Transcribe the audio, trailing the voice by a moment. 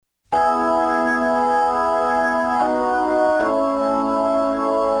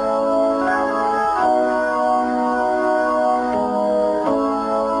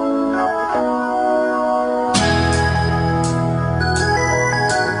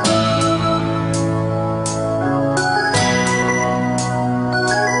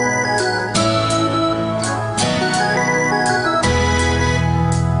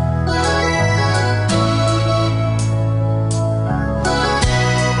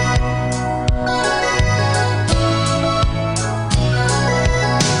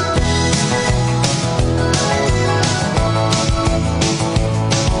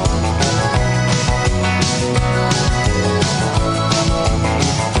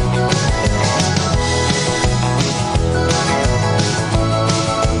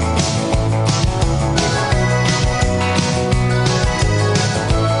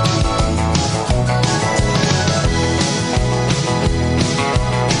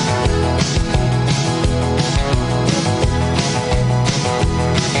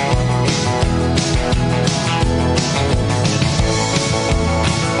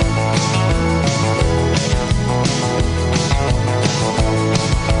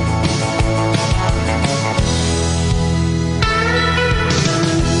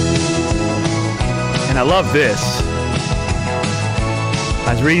I love this.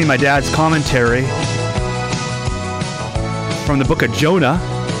 I was reading my dad's commentary from the book of Jonah.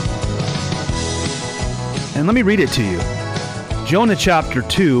 And let me read it to you. Jonah chapter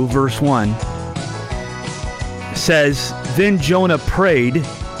 2, verse 1 says, "Then Jonah prayed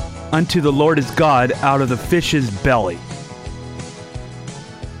unto the Lord his God out of the fish's belly."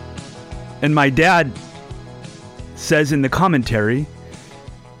 And my dad says in the commentary,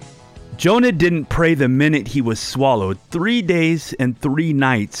 Jonah didn't pray the minute he was swallowed. 3 days and 3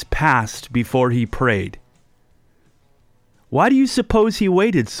 nights passed before he prayed. Why do you suppose he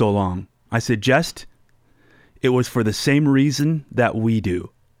waited so long? I suggest it was for the same reason that we do.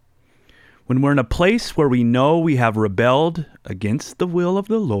 When we're in a place where we know we have rebelled against the will of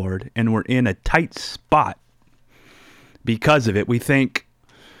the Lord and we're in a tight spot because of it, we think,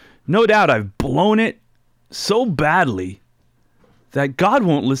 no doubt I've blown it so badly that God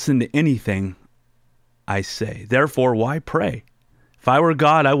won't listen to anything I say. Therefore, why pray? If I were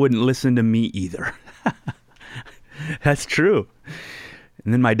God, I wouldn't listen to me either. That's true.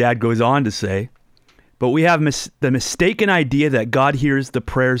 And then my dad goes on to say, but we have the mistaken idea that God hears the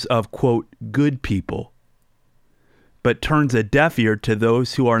prayers of, quote, good people, but turns a deaf ear to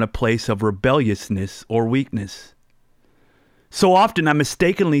those who are in a place of rebelliousness or weakness. So often I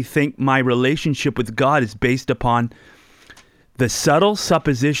mistakenly think my relationship with God is based upon the subtle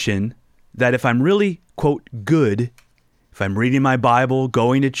supposition that if I'm really, quote, good, if I'm reading my Bible,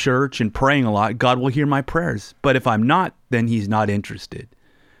 going to church, and praying a lot, God will hear my prayers. But if I'm not, then he's not interested.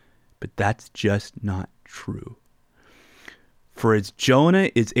 But that's just not true. For as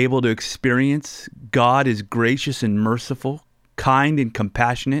Jonah is able to experience, God is gracious and merciful, kind and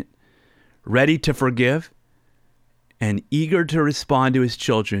compassionate, ready to forgive, and eager to respond to his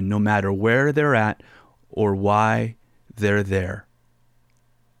children no matter where they're at or why they're there.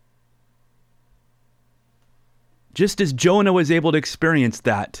 Just as Jonah was able to experience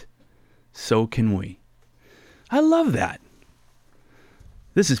that, so can we. I love that.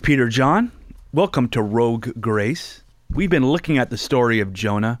 This is Peter John. Welcome to Rogue Grace. We've been looking at the story of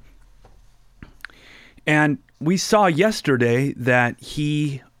Jonah, and we saw yesterday that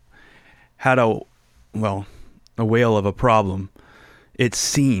he had a whale of a problem, it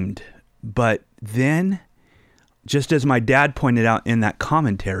seemed. But then, just as my dad pointed out in that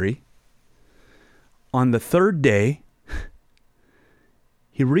commentary, on the third day,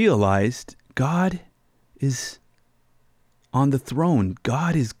 he realized God is on the throne.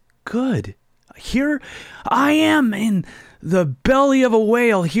 God is good. Here I am in the belly of a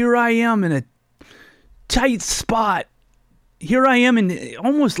whale. Here I am in a tight spot. Here I am in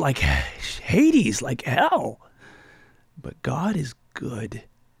almost like Hades, like hell. But God is good.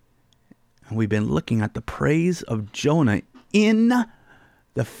 And we've been looking at the praise of Jonah in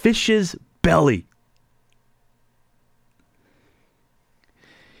the fish's belly.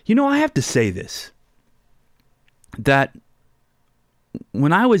 You know, I have to say this, that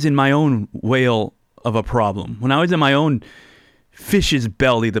when I was in my own whale of a problem, when I was in my own fish's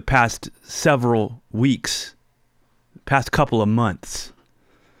belly the past several weeks, past couple of months,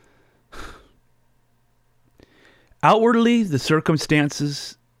 outwardly, the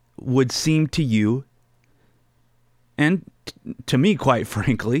circumstances would seem to you, and to me, quite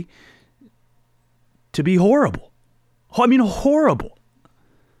frankly, to be horrible. I mean, horrible.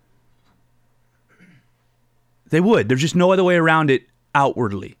 They would. There's just no other way around it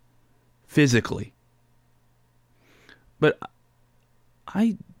outwardly, physically. But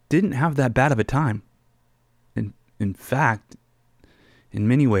I didn't have that bad of a time. In fact, in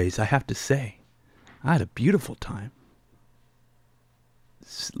many ways, I have to say, I had a beautiful time.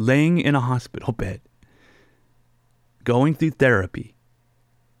 Laying in a hospital bed, going through therapy,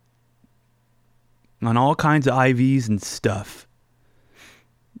 on all kinds of IVs and stuff.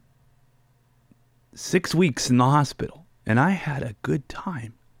 6 weeks in the hospital, and I had a good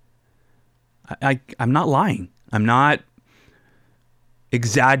time. I'm not lying. I'm not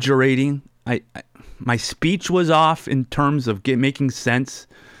exaggerating. My speech was off in terms of making sense.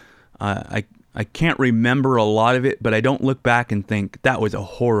 I can't remember a lot of it, but I don't look back and think that was a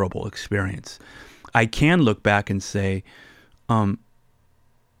horrible experience. I can look back and say,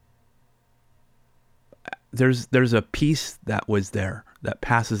 there's a peace that was there that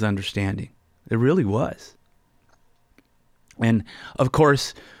passes understanding. It really was. And of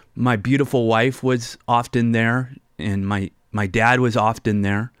course, my beautiful wife was often there, and my dad was often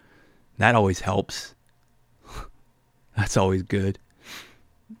there. That always helps. That's always good.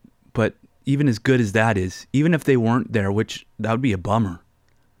 But even as good as that is, even if they weren't there, which that would be a bummer,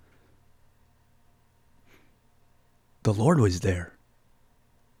 the Lord was there.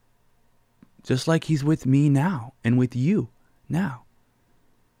 just like he's with me now and with you now.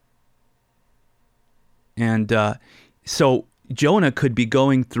 And so Jonah could be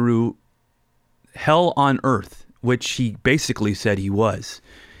going through hell on earth, which he basically said he was,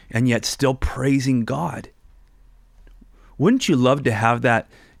 and yet still praising God. Wouldn't you love to have that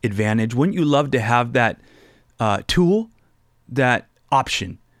advantage? Wouldn't you love to have that tool, that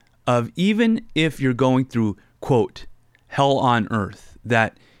option of, even if you're going through, quote, hell on earth,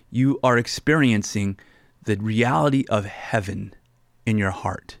 that you are experiencing the reality of heaven in your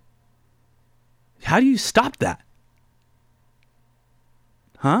heart? How do you stop that?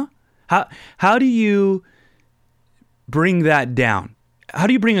 Huh? How do you bring that down? How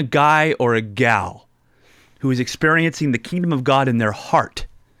do you bring a guy or a gal who is experiencing the kingdom of God in their heart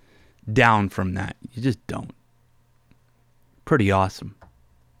down from that? You just don't. Pretty awesome.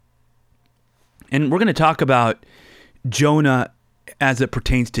 And we're going to talk about Jonah as it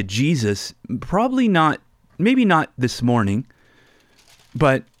pertains to Jesus. Maybe not this morning,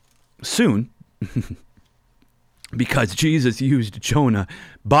 but soon. Because Jesus used Jonah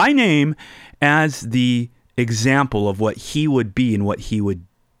by name as the example of what he would be and what he would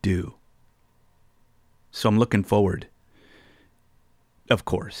do. So I'm looking forward, of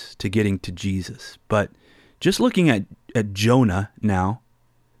course, to getting to Jesus. But just looking at Jonah now,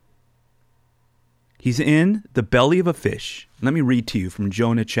 he's in the belly of a fish. Let me read to you from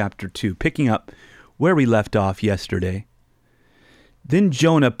Jonah chapter 2, picking up where we left off yesterday. Then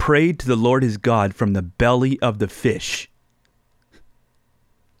Jonah prayed to the Lord his God from the belly of the fish.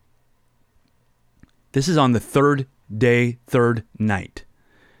 This is on the third day, third night.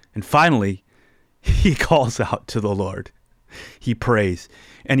 And finally, he calls out to the Lord. He prays,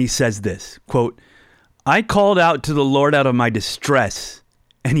 and he says this, quote, I called out to the Lord out of my distress,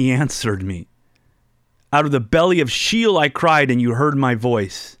 and he answered me. Out of the belly of Sheol I cried, and you heard my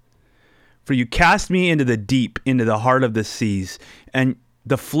voice. For you cast me into the deep, into the heart of the seas, and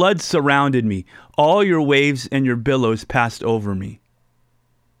the flood surrounded me. All your waves and your billows passed over me.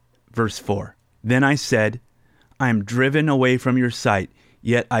 Verse 4. Then I said, I am driven away from your sight,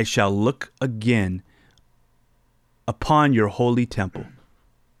 yet I shall look again upon your holy temple.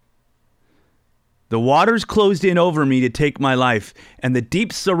 The waters closed in over me to take my life, and the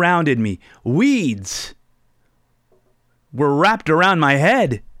deep surrounded me. Weeds were wrapped around my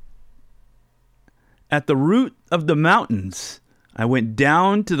head. At the root of the mountains, I went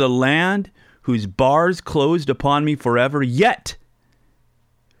down to the land whose bars closed upon me forever. Yet,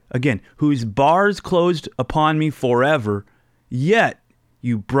 again, whose bars closed upon me forever, yet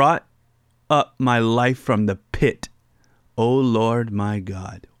you brought up my life from the pit, O Lord my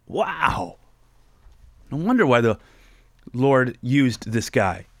God. Wow. No wonder why the Lord used this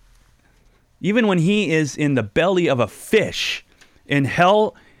guy. Even when he is in the belly of a fish, in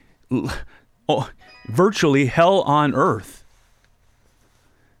hell, virtually hell on earth,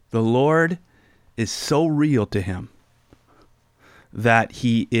 the Lord is so real to him that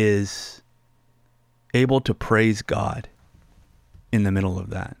he is able to praise God in the middle of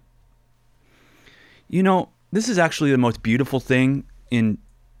that. You know, this is actually the most beautiful thing in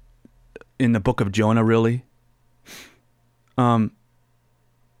the book of Jonah, really.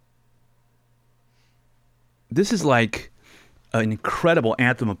 This is like an incredible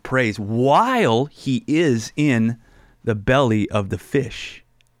anthem of praise while he is in the belly of the fish.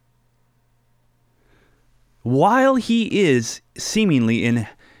 While he is seemingly in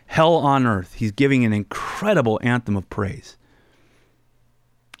hell on earth, he's giving an incredible anthem of praise.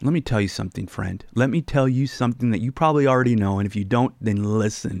 Let me tell you something, friend. Let me tell you something that you probably already know, and if you don't, then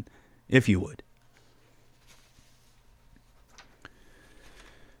listen, if you would.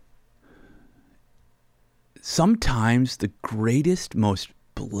 Sometimes the greatest, most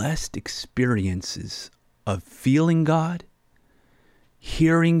blessed experiences of feeling God,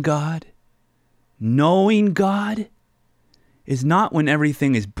 hearing God, knowing God is not when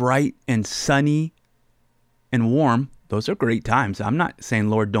everything is bright and sunny and warm. Those are great times. I'm not saying,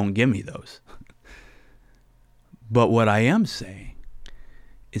 Lord, don't give me those. But what I am saying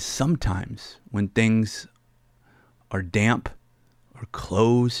is sometimes when things are damp or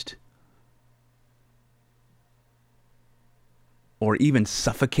closed or even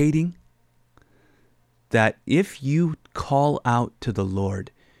suffocating, that if you call out to the Lord,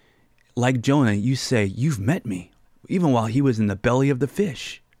 like Jonah, you say, you've met me, even while he was in the belly of the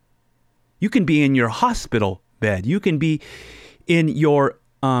fish. You can be in your hospital bed. You can be in your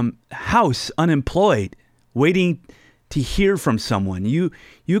house, unemployed, waiting to hear from someone. You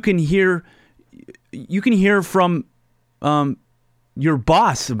can hear from your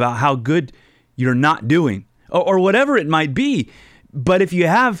boss about how good you're not doing, or whatever it might be. But if you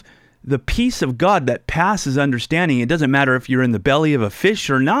have the peace of God that passes understanding. It doesn't matter if you're in the belly of a fish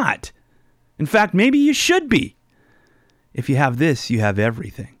or not. In fact, maybe you should be. If you have this, you have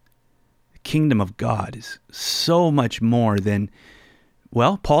everything. The kingdom of God is so much more than,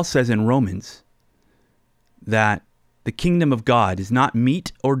 well, Paul says in Romans that the kingdom of God is not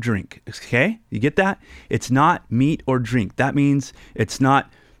meat or drink. Okay? You get that? It's not meat or drink. That means it's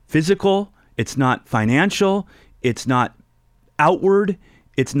not physical, it's not financial, it's not outward,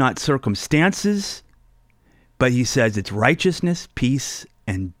 it's not circumstances, but he says it's righteousness, peace,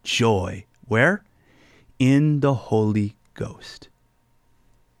 and joy. Where? In the Holy Ghost.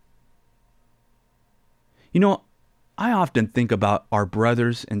 You know, I often think about our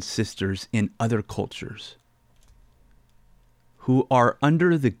brothers and sisters in other cultures who are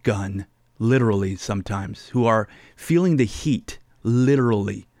under the gun, literally sometimes, who are feeling the heat,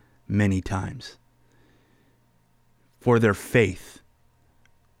 literally, many times, for their faith,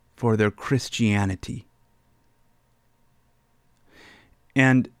 for their Christianity.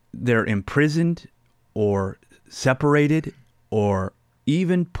 And they're imprisoned or separated or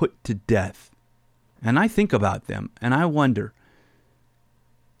even put to death. And I think about them and I wonder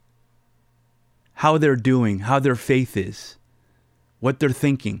how they're doing, how their faith is, what they're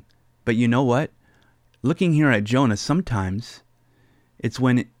thinking. But you know what? Looking here at Jonah, sometimes it's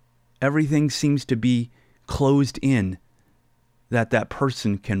when everything seems to be closed in that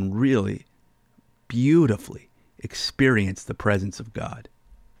person can really beautifully experience the presence of God.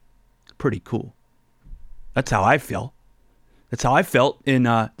 Pretty cool. That's how I feel. That's how I felt in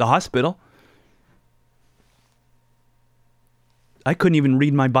the hospital. I couldn't even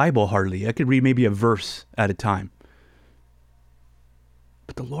read my Bible hardly. I could read maybe a verse at a time.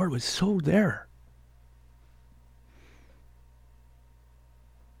 But the Lord was so there.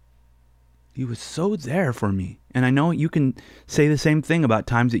 He was so there for me. And I know you can say the same thing about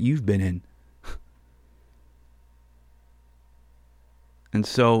times that you've been in. And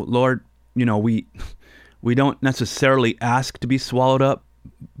so, Lord, you know, we don't necessarily ask to be swallowed up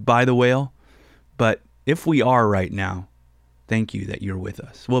by the whale, but if we are right now, thank you that you're with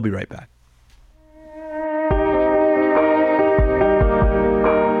us. We'll be right back.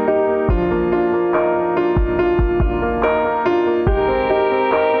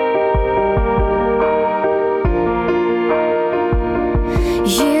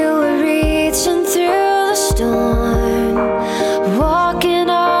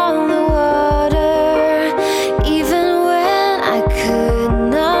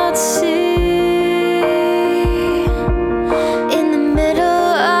 In the middle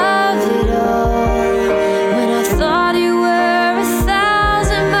of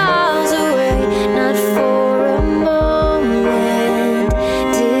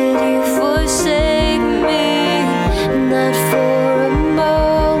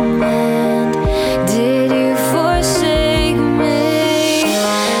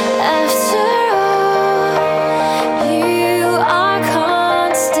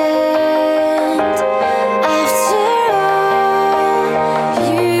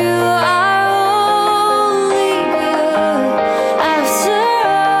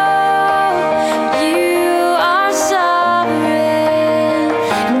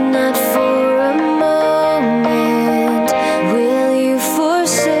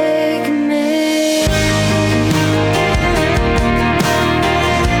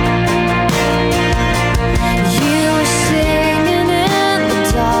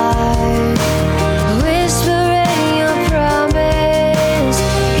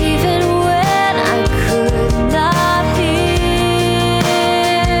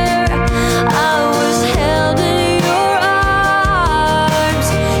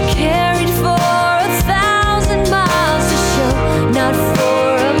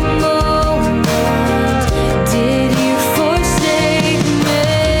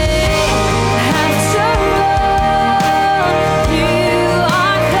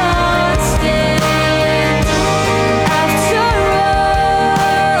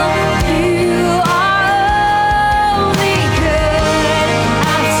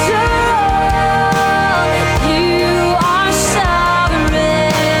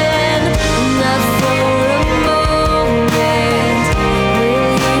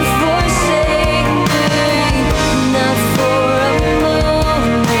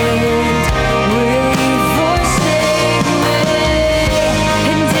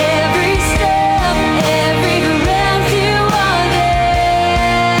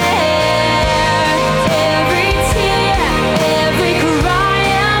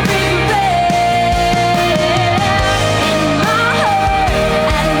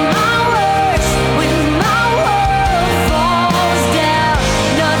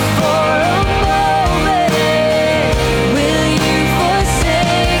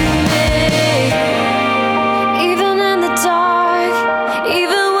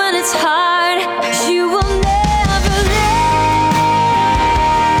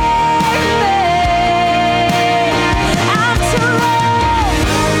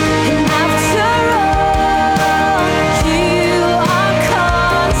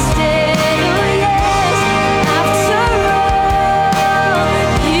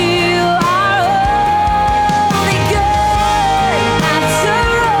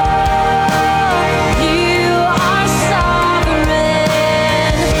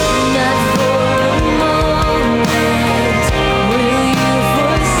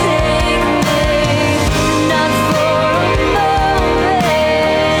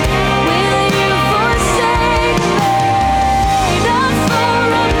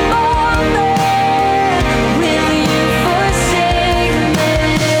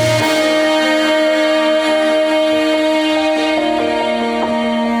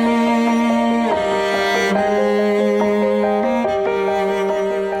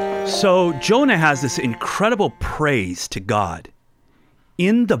So Jonah has this incredible praise to God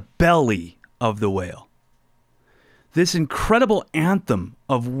in the belly of the whale. This incredible anthem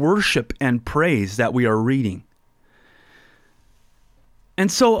of worship and praise that we are reading.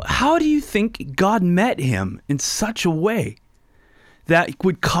 And so how do you think God met him in such a way that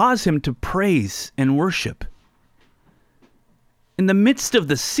would cause him to praise and worship? In the midst of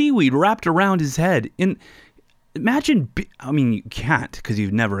the seaweed wrapped around his head. Imagine, you can't because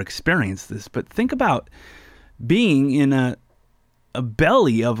you've never experienced this, but think about being in a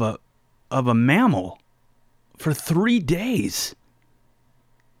belly of a mammal for 3 days.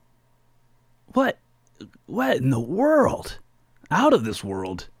 What in the world? Out of this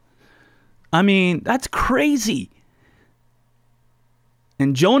world. That's crazy.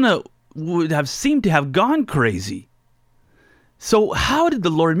 And Jonah would have seemed to have gone crazy. So how did the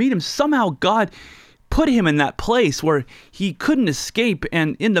Lord meet him? Somehow God put him in that place where he couldn't escape.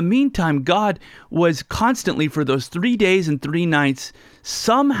 And in the meantime, God was constantly, for those 3 days and 3 nights,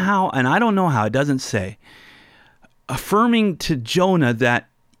 somehow, and I don't know how, it doesn't say, affirming to Jonah that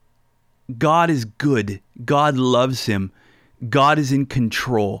God is good, God loves him, God is in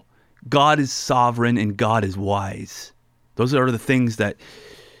control, God is sovereign, and God is wise. Those are the things that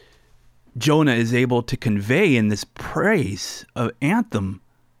Jonah is able to convey in this praise of anthem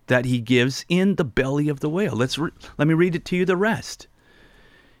that he gives in the belly of the whale. Let me read it to you, the rest.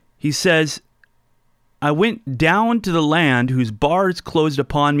 He says, I went down to the land whose bars closed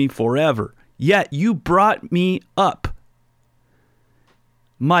upon me forever, yet you brought me up.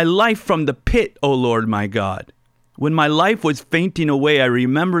 My life from the pit, O Lord my God. When my life was fainting away, I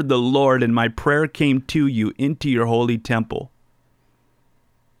remembered the Lord, and my prayer came to you into your holy temple.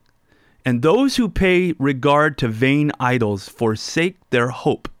 And those who pay regard to vain idols forsake their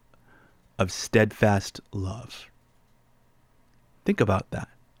hope of steadfast love. Think about that.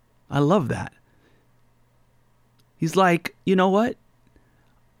 I love that. He's like, you know what?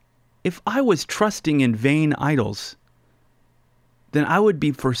 If I was trusting in vain idols, then I would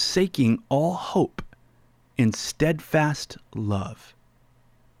be forsaking all hope in steadfast love.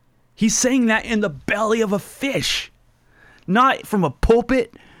 He's saying that in the belly of a fish, not from a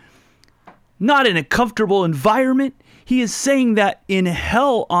pulpit, not in a comfortable environment. He is saying that in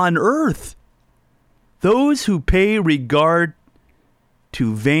hell on earth, those who pay regard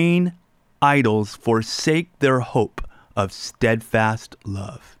to vain idols forsake their hope of steadfast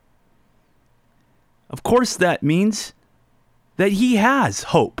love. Of course, that means that he has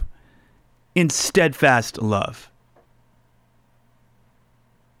hope in steadfast love.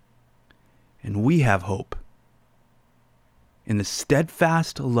 And we have hope in the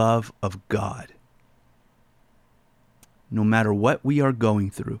steadfast love of God. No matter what we are going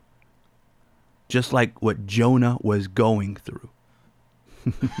through, just like what Jonah was going through.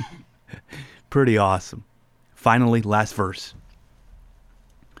 Pretty awesome. Finally, last verse.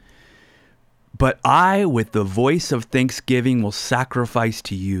 But I, with the voice of thanksgiving, will sacrifice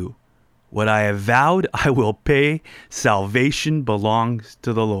to you. What I have vowed, I will pay. Salvation belongs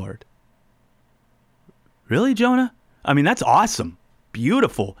to the Lord. Really, Jonah? That's awesome.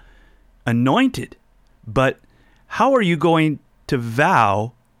 Beautiful. Anointed. But how are you going to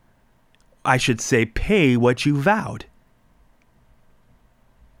vow, I should say, pay what you vowed?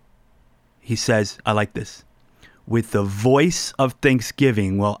 He says, I like this. With the voice of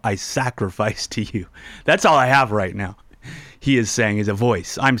thanksgiving will I sacrifice to you. That's all I have right now. He is saying is a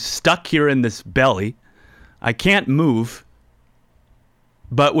voice. I'm stuck here in this belly. I can't move.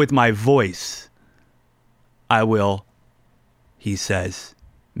 But with my voice, I will, he says,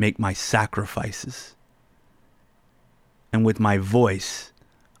 make my sacrifices. And with my voice,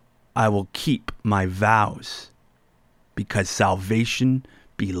 I will keep my vows, because salvation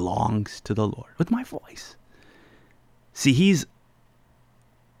belongs to the Lord. With my voice. See, he's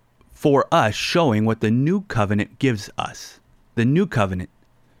for us showing what the new covenant gives us. The new covenant.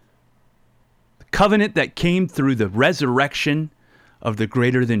 The covenant that came through the resurrection of the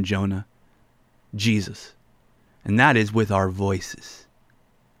greater than Jonah, Jesus. And that is with our voices.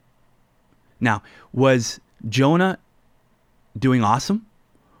 Now, was Jonah doing awesome?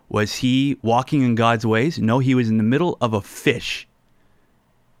 Was he walking in God's ways? No, he was in the middle of a fish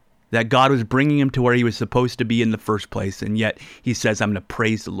that God was bringing him to where he was supposed to be in the first place. And yet he says, I'm going to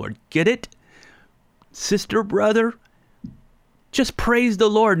praise the Lord. Get it? Sister, brother, just praise the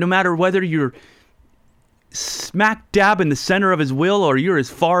Lord, no matter whether you're smack dab in the center of his will or you're as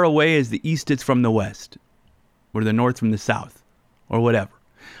far away as the east is from the west or the north from the south or whatever.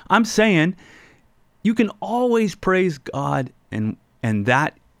 I'm saying you can always praise God, and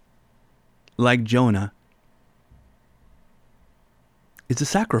that, like Jonah, is a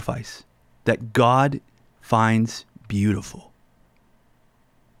sacrifice that God finds beautiful.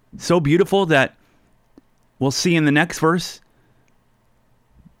 So beautiful that we'll see in the next verse,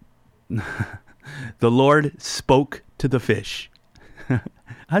 the Lord spoke to the fish.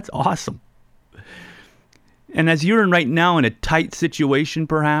 That's awesome. And as you're right now in a tight situation,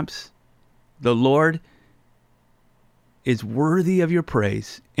 perhaps, the Lord is worthy of your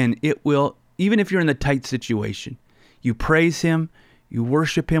praise. And it will, even if you're in the tight situation, you praise Him, you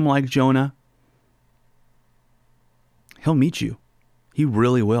worship Him like Jonah, He'll meet you. He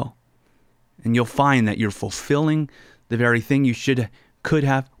really will. And you'll find that you're fulfilling the very thing you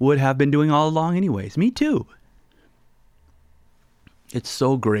would have been doing all along anyways. Me too. It's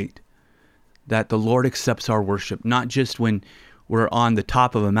so great that the Lord accepts our worship, not just when we're on the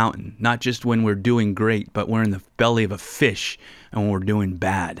top of a mountain, not just when we're doing great, but we're in the belly of a fish and when we're doing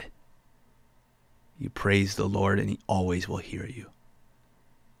bad. You praise the Lord and He always will hear you.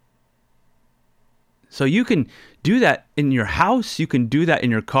 So you can do that in your house. You can do that in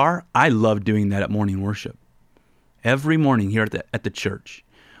your car. I love doing that at morning worship. Every morning here at the church,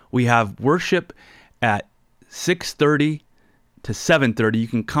 we have worship at 6:30 to 7:30. You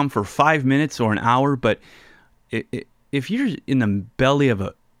can come for 5 minutes or an hour, but if you're in the belly of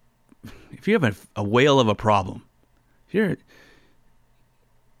if you have a whale of a problem, if you're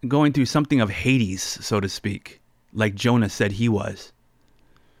going through something of Hades, so to speak, like Jonah said he was,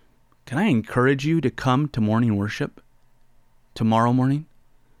 can I encourage you to come to morning worship tomorrow morning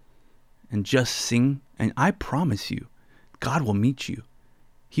and just sing? And I promise you, God will meet you.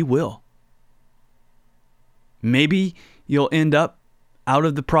 He will. Maybe you'll end up out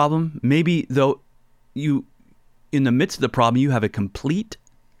of the problem. Maybe though in the midst of the problem, you have a complete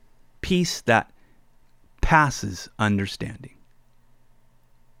peace that passes understanding.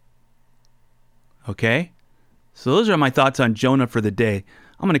 Okay? So those are my thoughts on Jonah for the day.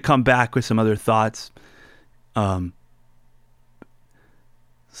 I'm going to come back with some other thoughts. Some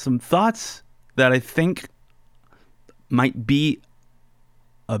thoughts that I think might be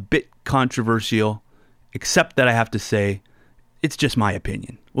a bit controversial, except that I have to say, it's just my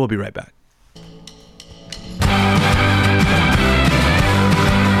opinion. We'll be right back.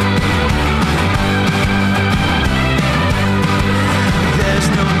 There's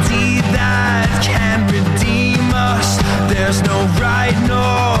no deed that can redeem us. There's no right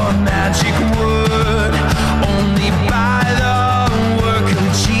nor magic word. Only by the work of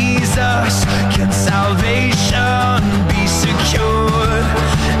Jesus can salvation be secured.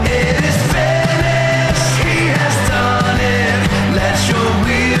 It is finished, He has done it. Let your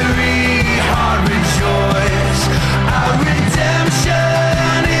weary heart rejoice. Our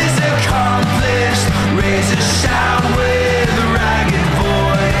redemption is accomplished. Raise a shout with a ragged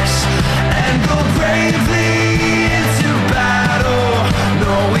voice and go bravely into battle,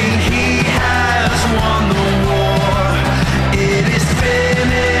 knowing He has won the war. It is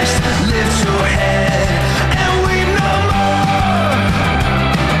finished. Lift your head and weep no more.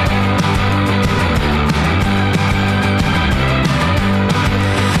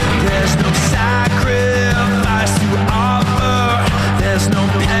 There's no sacrifice to offer. There's no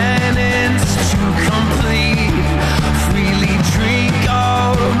penance to complete. Freely drink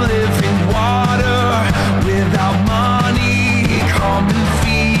of living water. Without money, come and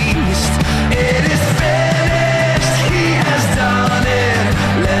feast. It is finished. He has done it.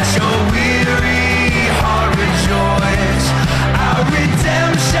 Let your weary heart rejoice. Our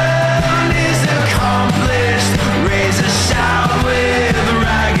redemption is accomplished. Raise a shout with a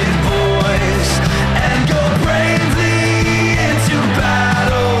ragged voice and go bravely into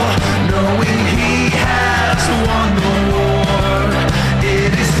battle, knowing He has won the war.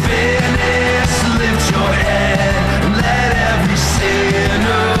 It is finished. Lift your head and let every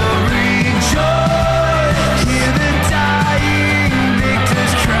sinner rejoice. Hear the dying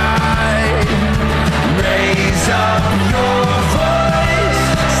victor's cry. Raise up your voice,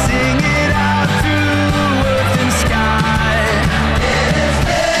 sing it out through earth and sky. It is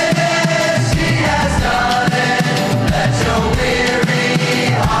finished, He has done it. Let your weary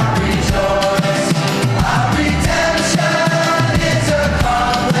heart rejoice. Our redemption is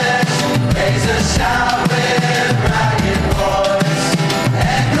accomplished. Raise a shout with ragged voice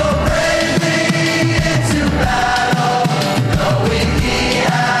and go bravely into battle, knowing He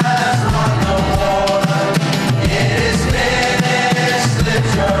has won the war. It is finished.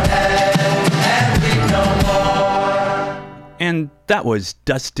 Lift your head and weep no more. And that was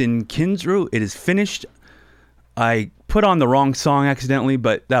Dustin Kinsrew. It is finished. I put on the wrong song accidentally,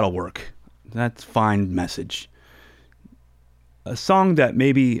 but that'll work. That's fine message. A song that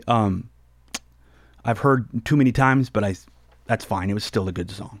maybe I've heard too many times, but that's fine. It was still a good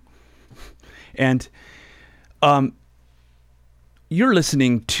song. And you're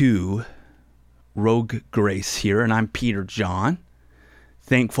listening to Rogue Grace here, and I'm Peter John.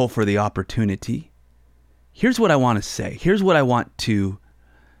 Thankful for the opportunity. Here's what I want to say. Here's what I want to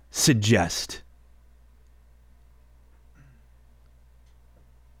suggest.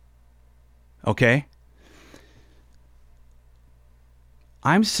 Okay?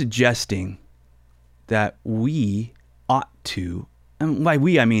 I'm suggesting that we ought to, and by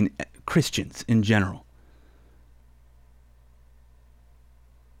we I mean Christians in general,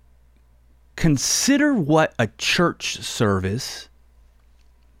 consider what a church service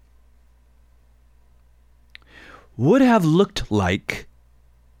would have looked like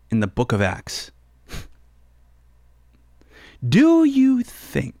in the book of Acts. Do you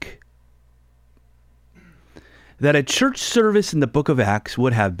think that a church service in the book of Acts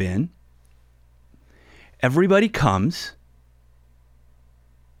would have been everybody comes,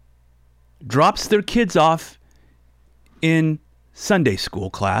 drops their kids off in Sunday school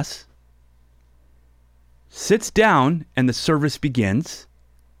class, sits down, and the service begins,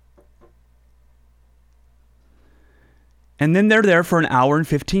 and then they're there for an hour and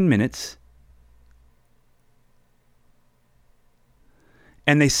 15 minutes,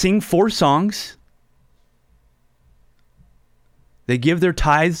 and they sing 4 songs, they give their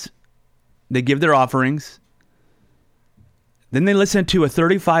tithes, they give their offerings, then they listen to a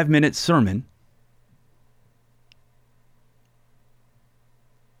 35-minute sermon,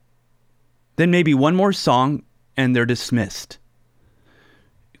 then maybe one more song, and they're dismissed.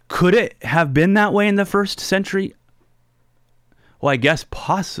 Could it have been that way in the first century? Well, I guess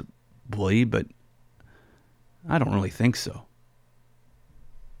possibly, but I don't really think so.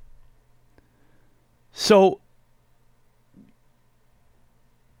 So,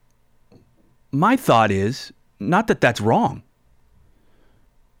 my thought is, not that that's wrong.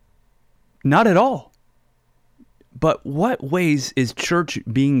 Not at all. But what ways is church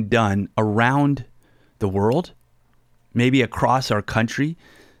being done around the world, maybe across our country,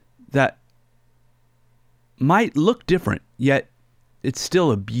 that might look different, yet it's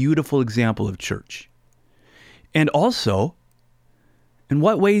still a beautiful example of church? And also, in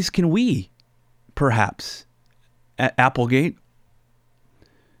what ways can we, perhaps, at Applegate,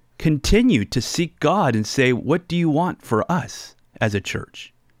 continue to seek God and say, what do you want for us as a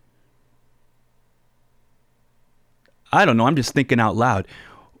church? I don't know. I'm just thinking out loud.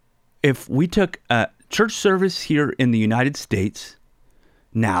 If we took a church service here in the United States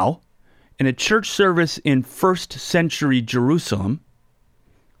now and a church service in first century Jerusalem,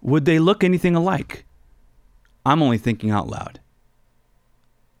 would they look anything alike? I'm only thinking out loud.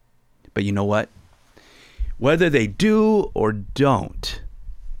 But you know what? Whether they do or don't,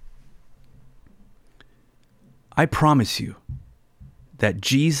 I promise you that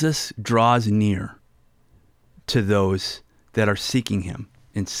Jesus draws near to those that are seeking him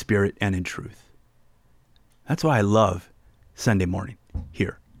in spirit and in truth. That's why I love Sunday morning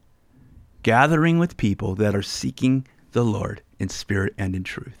here. Gathering with people that are seeking the Lord in spirit and in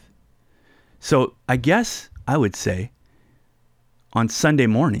truth. So I guess I would say on Sunday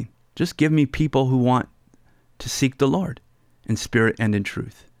morning, just give me people who want to seek the Lord in spirit and in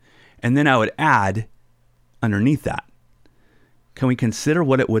truth. And then I would add underneath that, can we consider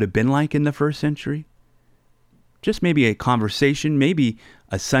what it would have been like in the first century? Just maybe a conversation, maybe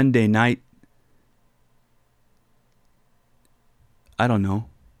a Sunday night, I don't know,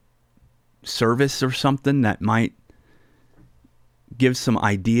 service or something that might give some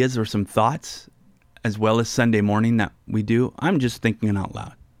ideas or some thoughts, as well as Sunday morning that we do. I'm just thinking out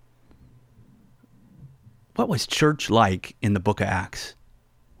loud. What was church like in the book of Acts?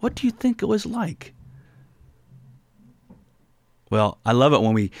 What do you think it was like? Well, I love it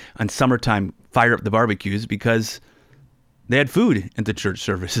when we, on summertime, fire up the barbecues because they had food at the church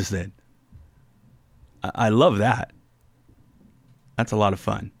services then. I love that. That's a lot of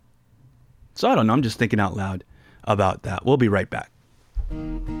fun. So I don't know, I'm just thinking out loud about that. We'll be right back.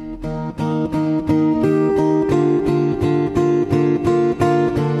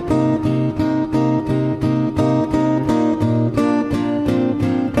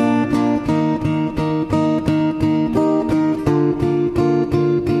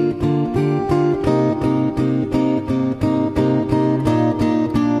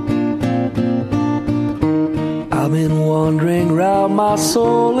 My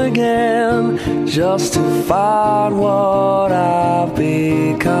soul again, just to find what I've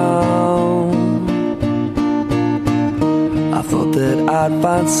become. I thought that I'd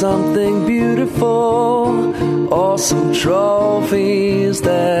find something beautiful, or some trophies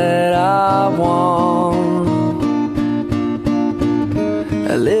that I won.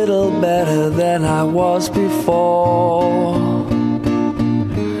 a little better than I was before.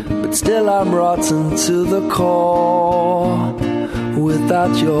 But still I'm rotten to the core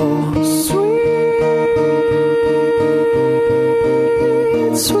without your sweet,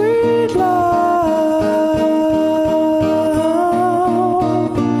 sweet love.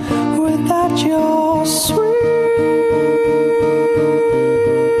 Without your sweet,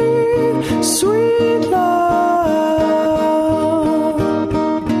 sweet love.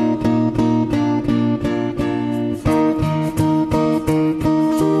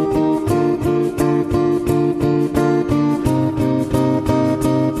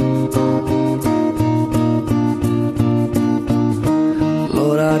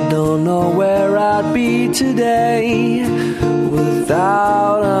 Today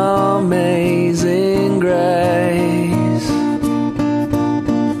without amazing grace.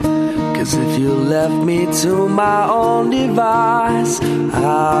 'Cause if you left me to my own device,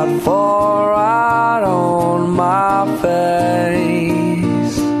 I'd fall right on my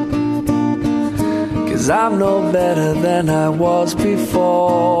face. 'Cause I'm no better than I was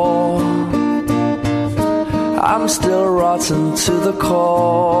before. I'm still rotten to the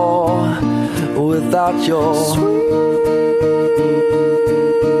core without your sweet,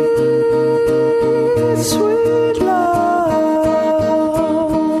 sweet love.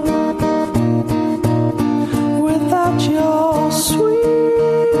 Without your sweet,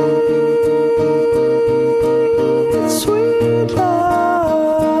 sweet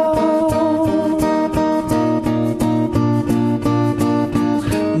love.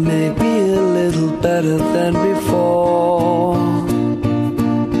 Maybe a little better than before.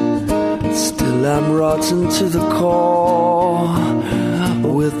 Still I'm rotten to the core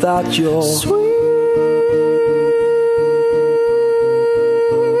without your sweet,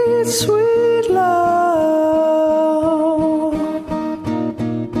 sweet love.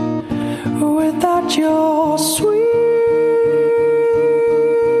 Without your sweet,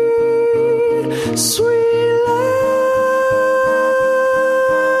 sweet love.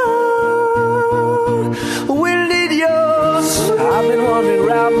 When did yours? I've been wandering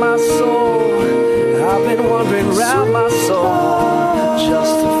around my soul. I've been wandering around my soul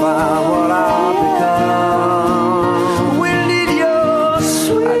just to find what I've become. When did yours?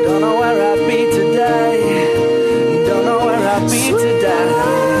 I don't know where I'd be today. Don't know where I'd be today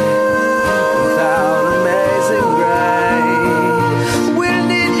without amazing grace. When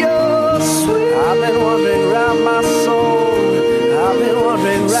did yours? I've been wandering around my soul. I've been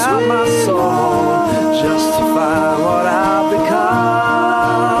wandering around my soul just to find what I've become.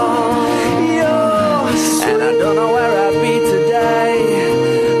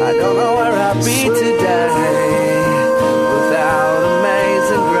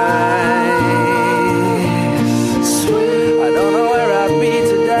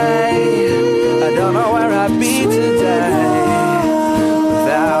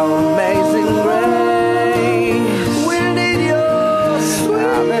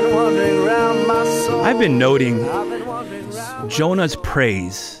 I've been noting Jonah's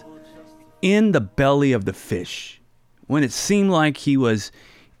praise in the belly of the fish when it seemed like he was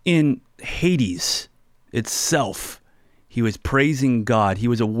in Hades itself. He was praising God. He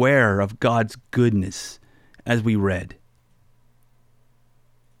was aware of God's goodness, as we read.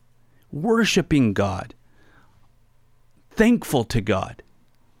 Worshiping God. Thankful to God.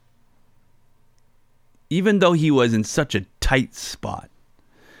 Even though he was in such a tight spot.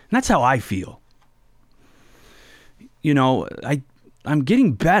 And that's how I feel. You know, I'm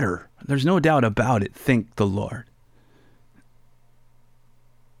getting better. There's no doubt about it. Thank the Lord.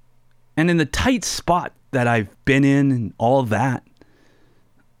 And in the tight spot that I've been in and all that,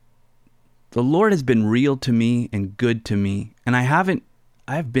 the Lord has been real to me and good to me. And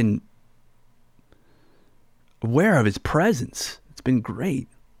I've been aware of his presence. It's been great.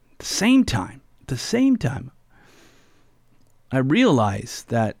 At the same time, I realize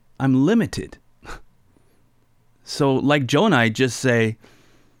that I'm limited. So like Jonah, I just say,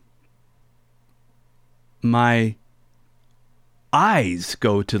 my eyes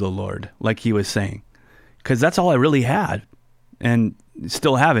go to the Lord, like he was saying, because that's all I really had and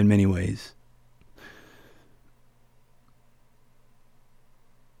still have in many ways.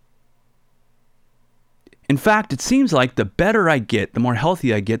 In fact, it seems like the better I get, the more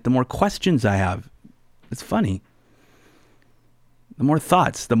healthy I get, the more questions I have. It's funny. The more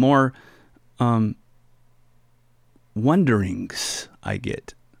thoughts, the more wonderings I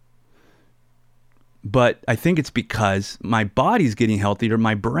get. But I think it's because my body's getting healthier,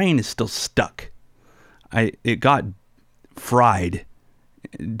 my brain is still stuck. It got fried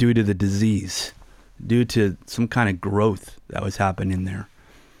due to the disease, due to some kind of growth that was happening there.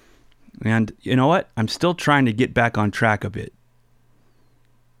 And you know what? I'm still trying to get back on track a bit.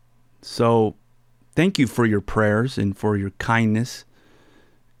 So thank you for your prayers and for your kindness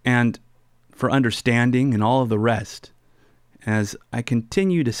and for understanding and all of the rest as I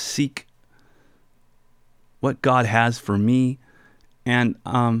continue to seek what God has for me. And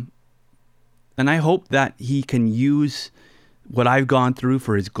I hope that he can use what I've gone through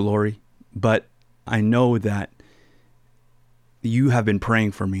for his glory. But I know that you have been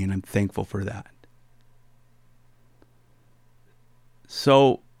praying for me, and I'm thankful for that.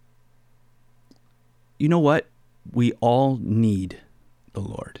 So, you know what? We all need the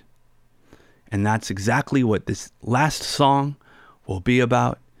Lord. And that's exactly what this last song will be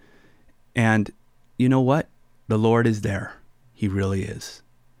about. And you know what? The Lord is there. He really is.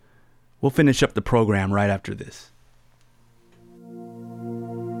 We'll finish up the program right after this.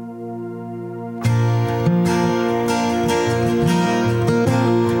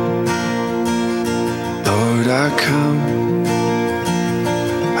 Lord, I come,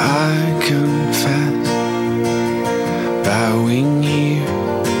 I confess, bowing here,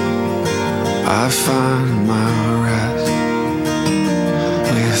 I find my rest.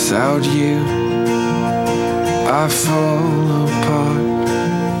 Without you, I fall apart.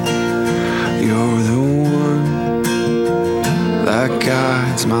 You're the one that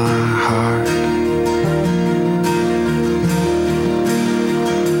guides my heart.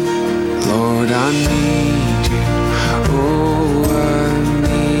 Lord, I need you. Oh, I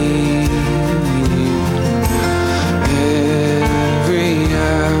need you. Every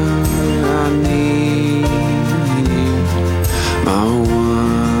hour I need you. My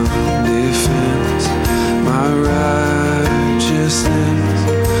one defense, my righteousness.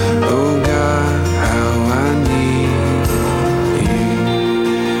 Oh God, how I need you.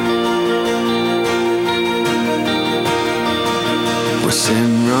 Where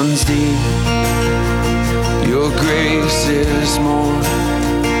sin runs deep, your grace is more.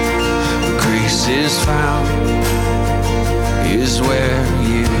 Where grace is found is where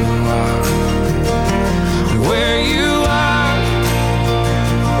you are. Where you are,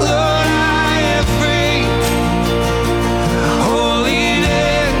 Lord, I am free.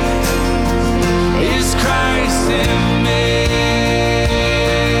 Holiness is Christ in me.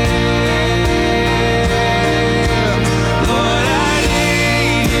 Lord, I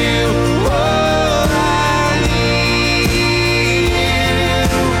need you. Oh, I need you.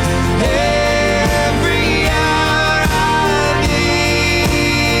 Every hour I need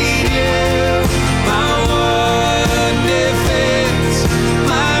you. My one defense,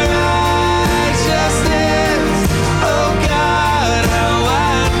 my righteousness. Oh God, how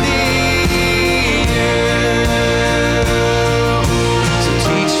I need you. So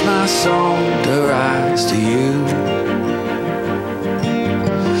teach my soul to rise to you.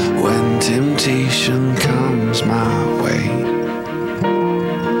 When temptation comes my way,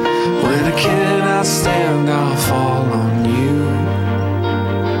 when I cannot stand, I'll fall on you.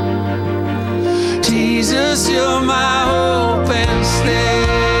 Jesus, you're my hope and stay.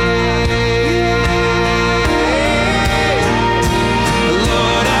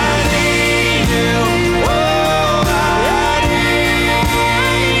 Lord, I need you. Oh, I need you.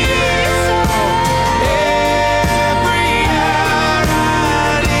 Every hour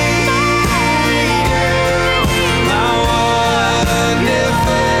I need you. My one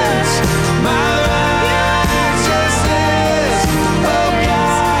defense, my righteousness. Oh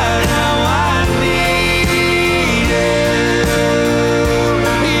God, how I need you.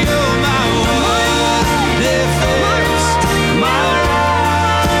 You're my one defense, my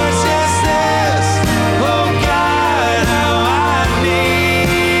righteousness. Oh God, how I need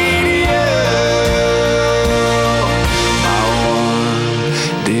you. My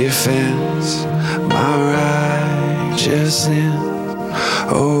one defense, my righteousness.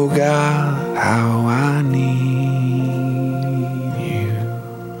 Oh God, how I need you.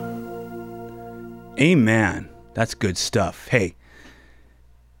 Amen. That's good stuff. Hey,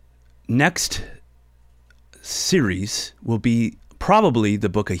 next series will be probably the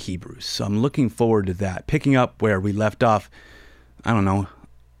book of Hebrews. So I'm looking forward to that, picking up where we left off, I don't know,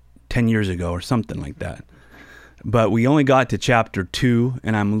 10 years ago or something like that. But we only got to chapter 2,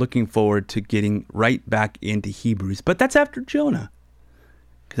 and I'm looking forward to getting right back into Hebrews. But that's after Jonah,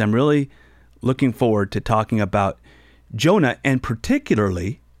 because I'm really looking forward to talking about Jonah, and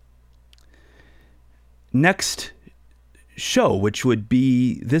particularly next show, which would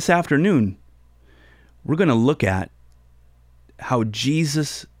be this afternoon. We're going to look at how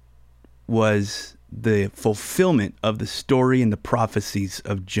Jesus was the fulfillment of the story and the prophecies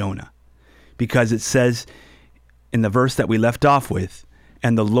of Jonah. Because it says in the verse that we left off with,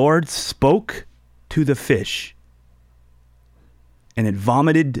 And the Lord spoke to the fish, and it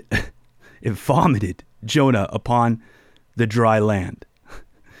vomited Jonah upon the dry land.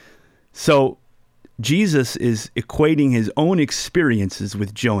 So Jesus is equating his own experiences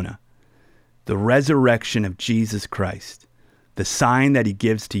with Jonah, the resurrection of Jesus Christ, the sign that he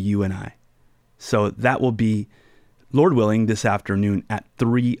gives to you and I. So that will be, Lord willing, this afternoon at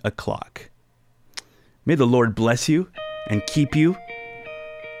 3:00. May the Lord bless you and keep you.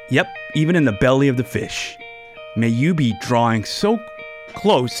 Yep, even in the belly of the fish. May you be drawing so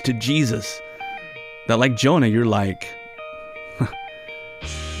close to Jesus that, like Jonah, you're like,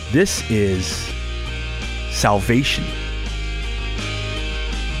 this is salvation.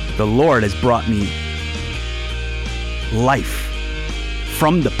 The Lord has brought me life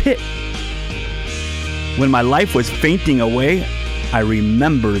from the pit. When my life was fainting away, I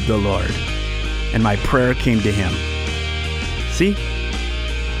remembered the Lord, and my prayer came to him. See?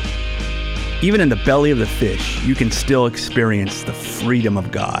 Even in the belly of the fish, you can still experience the freedom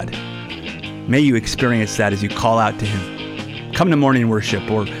of God. May you experience that as you call out to him. Come to morning worship,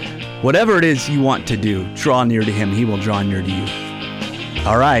 or whatever it is you want to do, draw near to him. He will draw near to you.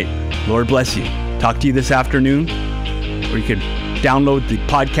 All right. Lord bless you. Talk to you this afternoon, or you could download the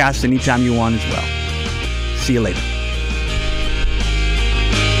podcast anytime you want as well. See you later.